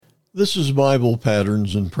This is Bible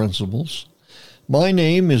Patterns and Principles. My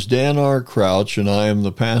name is Dan R. Crouch, and I am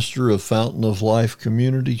the pastor of Fountain of Life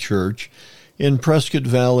Community Church in Prescott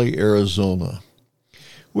Valley, Arizona.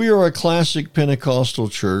 We are a classic Pentecostal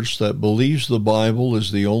church that believes the Bible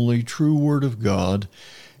is the only true Word of God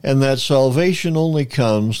and that salvation only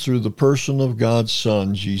comes through the person of God's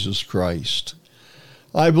Son, Jesus Christ.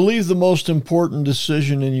 I believe the most important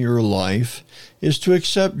decision in your life is to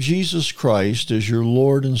accept Jesus Christ as your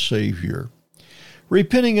Lord and Savior.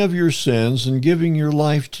 Repenting of your sins and giving your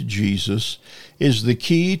life to Jesus is the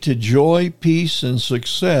key to joy, peace, and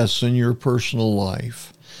success in your personal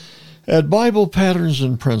life. At Bible Patterns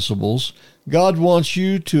and Principles, God wants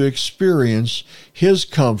you to experience His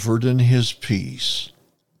comfort and His peace.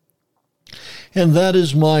 And that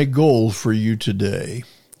is my goal for you today.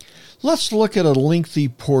 Let's look at a lengthy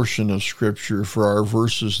portion of Scripture for our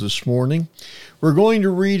verses this morning. We're going to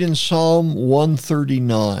read in Psalm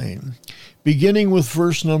 139, beginning with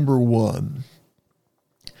verse number 1.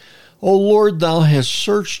 O Lord, Thou hast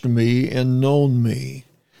searched me and known me.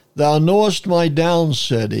 Thou knowest my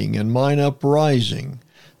downsetting and mine uprising.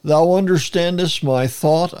 Thou understandest my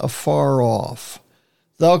thought afar off.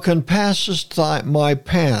 Thou compassest my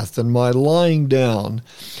path and my lying down,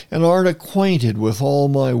 and art acquainted with all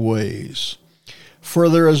my ways. For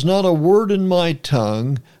there is not a word in my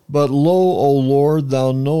tongue, but lo, O Lord,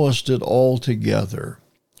 Thou knowest it altogether.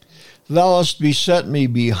 Thou hast beset me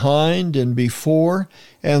behind and before,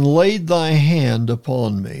 and laid Thy hand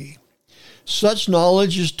upon me. Such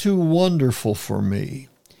knowledge is too wonderful for me.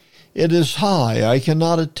 It is high, I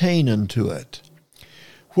cannot attain unto it.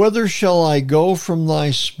 Whither shall I go from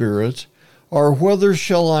Thy Spirit, or whither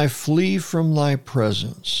shall I flee from Thy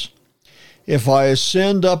presence? If I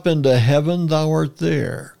ascend up into heaven, Thou art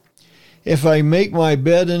there. If I make my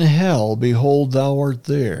bed in hell, behold, Thou art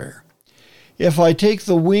there. If I take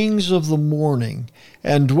the wings of the morning,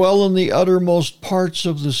 and dwell in the uttermost parts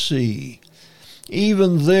of the sea,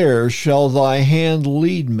 even there shall Thy hand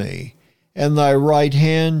lead me, and Thy right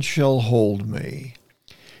hand shall hold me.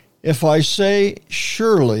 If I say,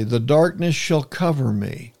 surely the darkness shall cover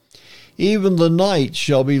me, even the night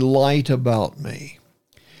shall be light about me.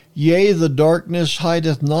 Yea, the darkness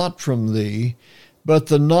hideth not from Thee, but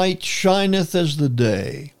the night shineth as the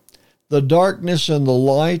day. The darkness and the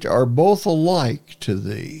light are both alike to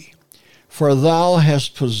Thee. For Thou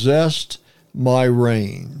hast possessed my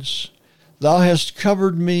reins. Thou hast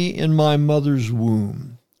covered me in my mother's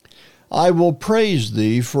womb. I will praise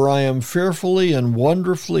Thee, for I am fearfully and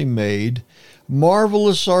wonderfully made.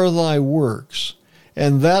 Marvelous are Thy works,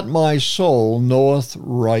 and that my soul knoweth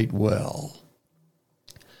right well.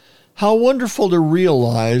 How wonderful to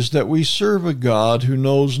realize that we serve a God who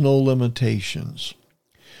knows no limitations.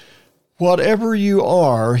 Whatever you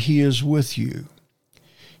are, He is with you.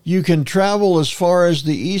 You can travel as far as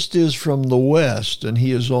the east is from the west, and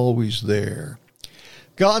He is always there.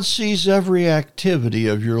 God sees every activity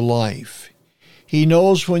of your life. He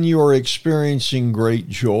knows when you are experiencing great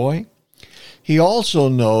joy. He also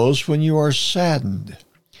knows when you are saddened.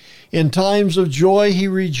 In times of joy, He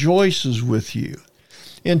rejoices with you.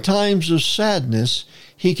 In times of sadness,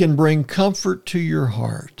 He can bring comfort to your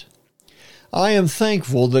heart. I am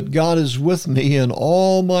thankful that God is with me in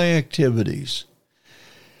all my activities.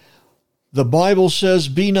 The Bible says,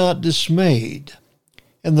 "Be not dismayed."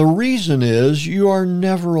 And the reason is you are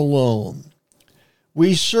never alone.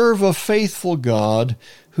 We serve a faithful God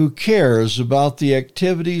who cares about the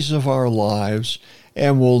activities of our lives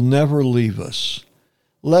and will never leave us.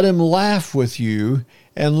 Let Him laugh with you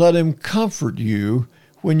and let Him comfort you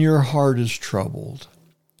when your heart is troubled.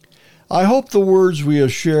 I hope the words we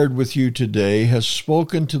have shared with you today has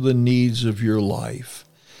spoken to the needs of your life.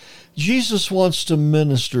 Jesus wants to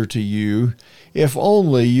minister to you if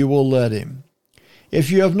only you will let Him. If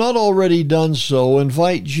you have not already done so,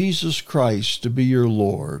 invite Jesus Christ to be your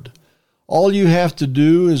Lord. All you have to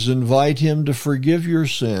do is invite Him to forgive your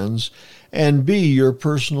sins and be your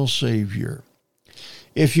personal Savior.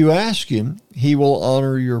 If you ask Him, He will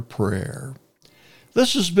honor your prayer.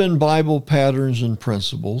 This has been Bible Patterns and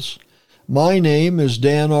Principles. My name is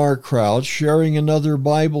Dan R. Crouch, sharing another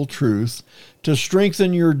Bible truth to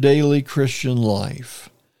strengthen your daily Christian life.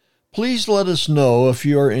 Please let us know if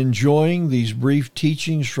you are enjoying these brief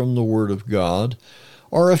teachings from the Word of God,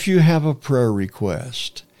 or if you have a prayer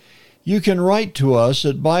request. You can write to us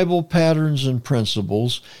at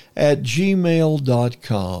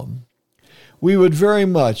BiblePatternsandPrinciples@gmail.com. We would very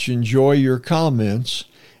much enjoy your comments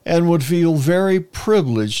and would feel very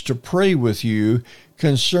privileged to pray with you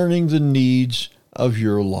concerning the needs of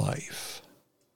your life.